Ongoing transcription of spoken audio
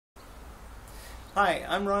Hi,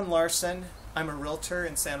 I'm Ron Larson. I'm a realtor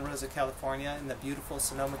in Santa Rosa, California, in the beautiful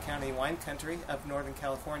Sonoma County wine country of Northern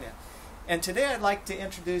California. And today I'd like to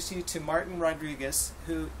introduce you to Martin Rodriguez,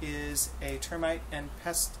 who is a termite and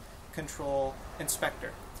pest control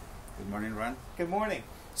inspector. Good morning, Ron. Good morning.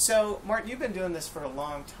 So, Martin, you've been doing this for a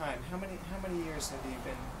long time. How many years have you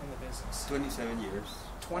been in the business? 27 years.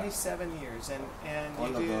 27 years, and all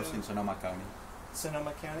you of do those in Sonoma County.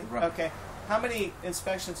 Sonoma County? Right. Okay. How many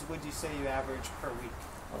inspections would you say you average per week?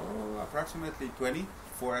 Oh, approximately 20,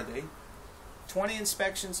 4 a day. 20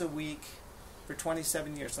 inspections a week for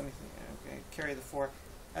 27 years. Let me think. Okay, carry the 4.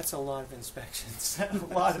 That's a lot of inspections.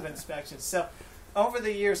 A lot of inspections. So, over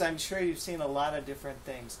the years, I'm sure you've seen a lot of different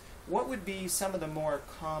things. What would be some of the more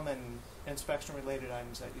common inspection-related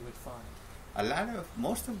items that you would find?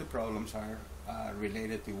 Most of the problems are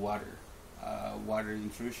related to water. Water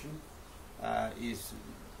intrusion is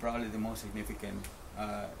probably the most significant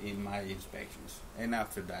in my inspections. And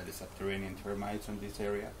after that, the subterranean termites in this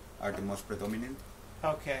area are the most predominant.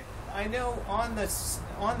 Okay. I know on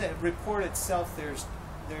the report itself,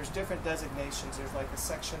 there's different designations. There's like a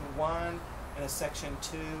Section 1 and a Section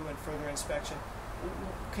 2 and further inspection.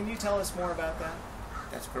 Can you tell us more about that?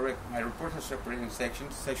 That's correct. My report has separated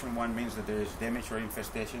sections. Section 1 means that there is damage or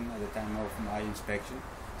infestation at the time of my inspection.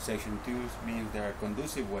 Section 2 means there are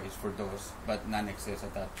conducive ways for those, but none exist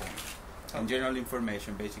at that point. And general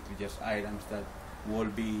information, basically just items that will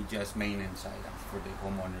be just maintenance items for the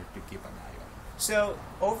homeowner to keep an eye on. So,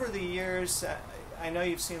 over the years, I know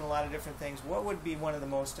you've seen a lot of different things. What would be one of the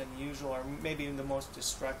most unusual or maybe even the most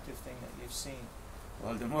destructive thing that you've seen?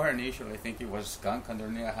 Well, the more unusual, I think it was skunk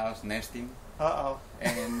underneath a house nesting. Uh-oh.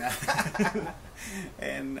 And,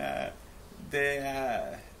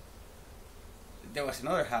 there was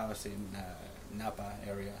another house in Napa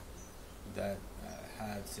area that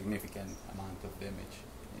had significant amount of damage,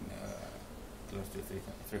 in close to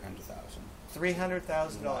 $300,000.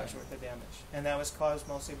 $300,000 worth of damage. And that was caused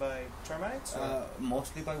mostly by termites?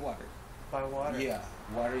 Mostly by water. By water? Yeah,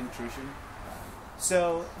 water intrusion.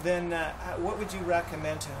 So then what would you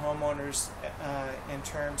recommend to homeowners in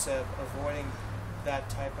terms of avoiding that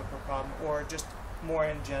type of a problem, or just more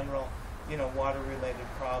in general, water-related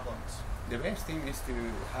problems? The best thing is to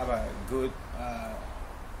have a good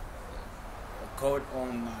coat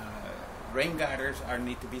on rain gutters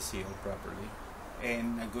need to be sealed properly,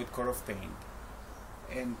 and a good coat of paint.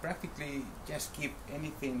 And practically just keep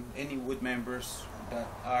any wood members that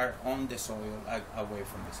are on the soil away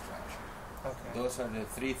from the structure. Okay. Those are the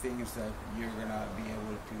 3 things that you're gonna be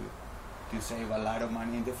able to save a lot of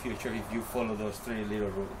money in the future if you follow those 3 little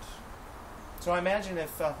rules. So I imagine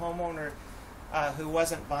if a homeowner who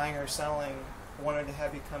wasn't buying or selling wanted to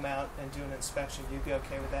have you come out and do an inspection, you'd be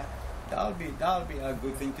okay with that? That'll be a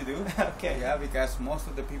good thing to do. Okay. Yeah, because most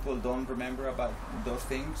of the people don't remember about those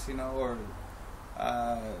things, or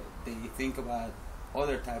they think about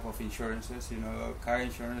other type of insurances, car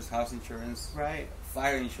insurance, house insurance, right,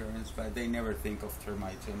 fire insurance, but they never think of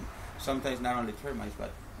termites. And sometimes not only termites,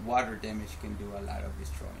 but water damage can do a lot of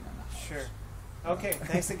destroying on a house. Sure. Okay,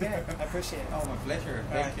 thanks again. I appreciate it. Oh, my pleasure.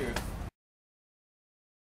 Thank you.